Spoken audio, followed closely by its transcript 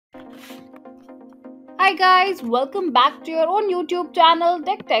Hi guys, welcome back to your own YouTube channel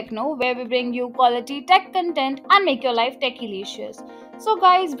Tech Techno, where we bring you quality tech content and make your life techilicious. So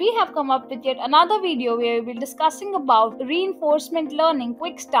guys, we have come up with yet another video where we will be discussing about reinforcement learning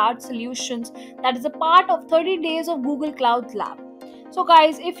quick start solutions that is a part of 30 days of Google Cloud Lab. So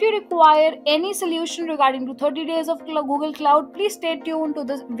guys, if you require any solution regarding to 30 days of Google Cloud, please stay tuned to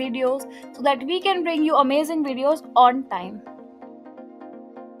the videos so that we can bring you amazing videos on time.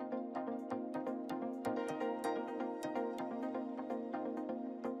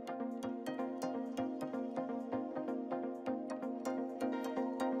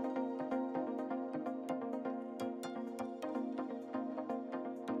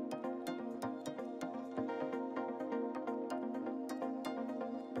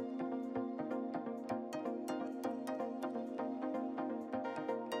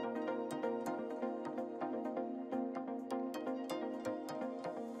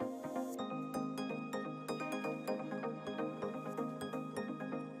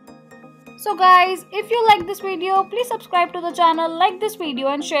 So guys, if you like this video, please subscribe to the channel, like this video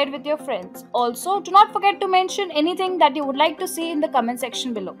and share it with your friends. Also, do not forget to mention anything that you would like to see in the comment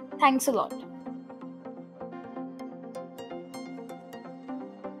section below. Thanks a lot.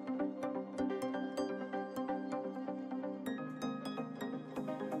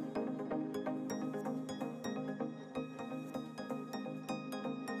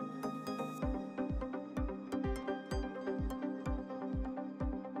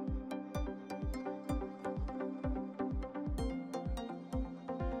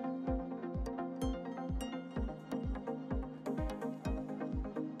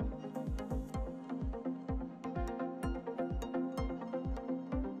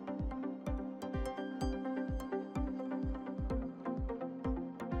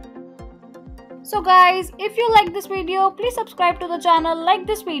 So guys, if you like this video, please subscribe to the channel, like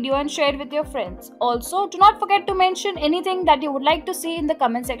this video and share it with your friends. Also, do not forget to mention anything that you would like to see in the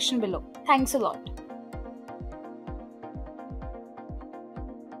comment section below. Thanks a lot.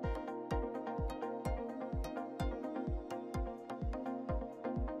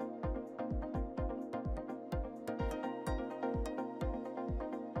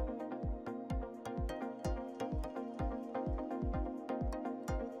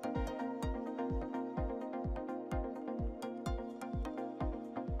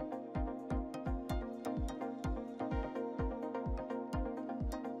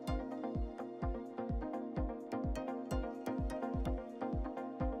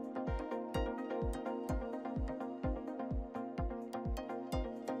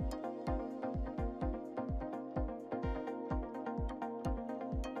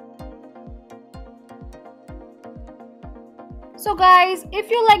 So guys, if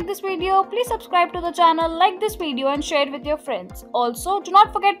you like this video, please subscribe to the channel, like this video and share it with your friends. Also, do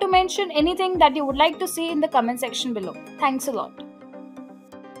not forget to mention anything that you would like to see in the comment section below. Thanks a lot.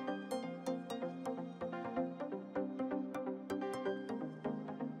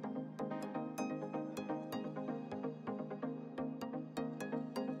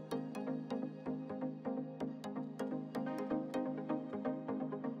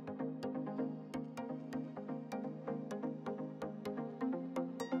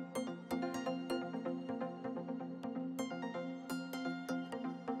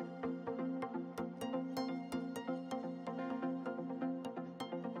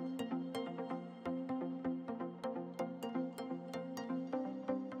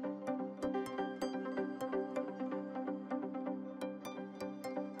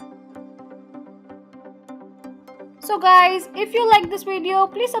 So guys, if you like this video,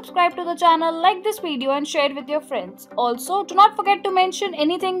 please subscribe to the channel, like this video and share it with your friends. Also, do not forget to mention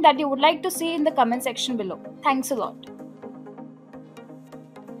anything that you would like to see in the comment section below. Thanks a lot.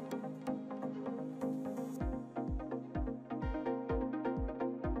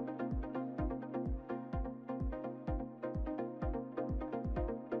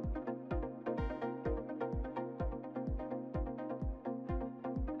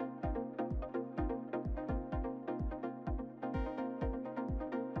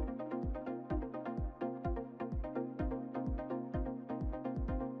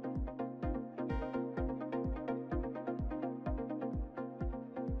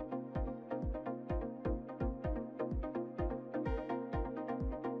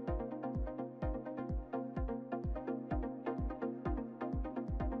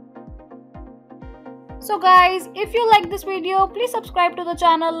 So guys, if you like this video, please subscribe to the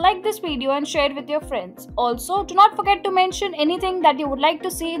channel, like this video and share it with your friends. Also, do not forget to mention anything that you would like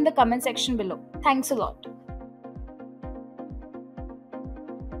to see in the comment section below. Thanks a lot.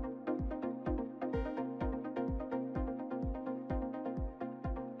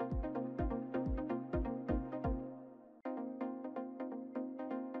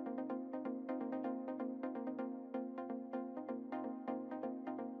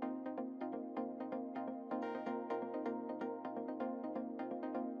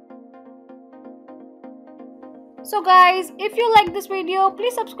 So guys, if you like this video,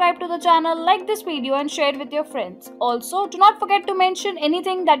 please subscribe to the channel, like this video and share it with your friends. Also, do not forget to mention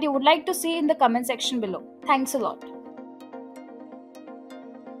anything that you would like to see in the comment section below. Thanks a lot.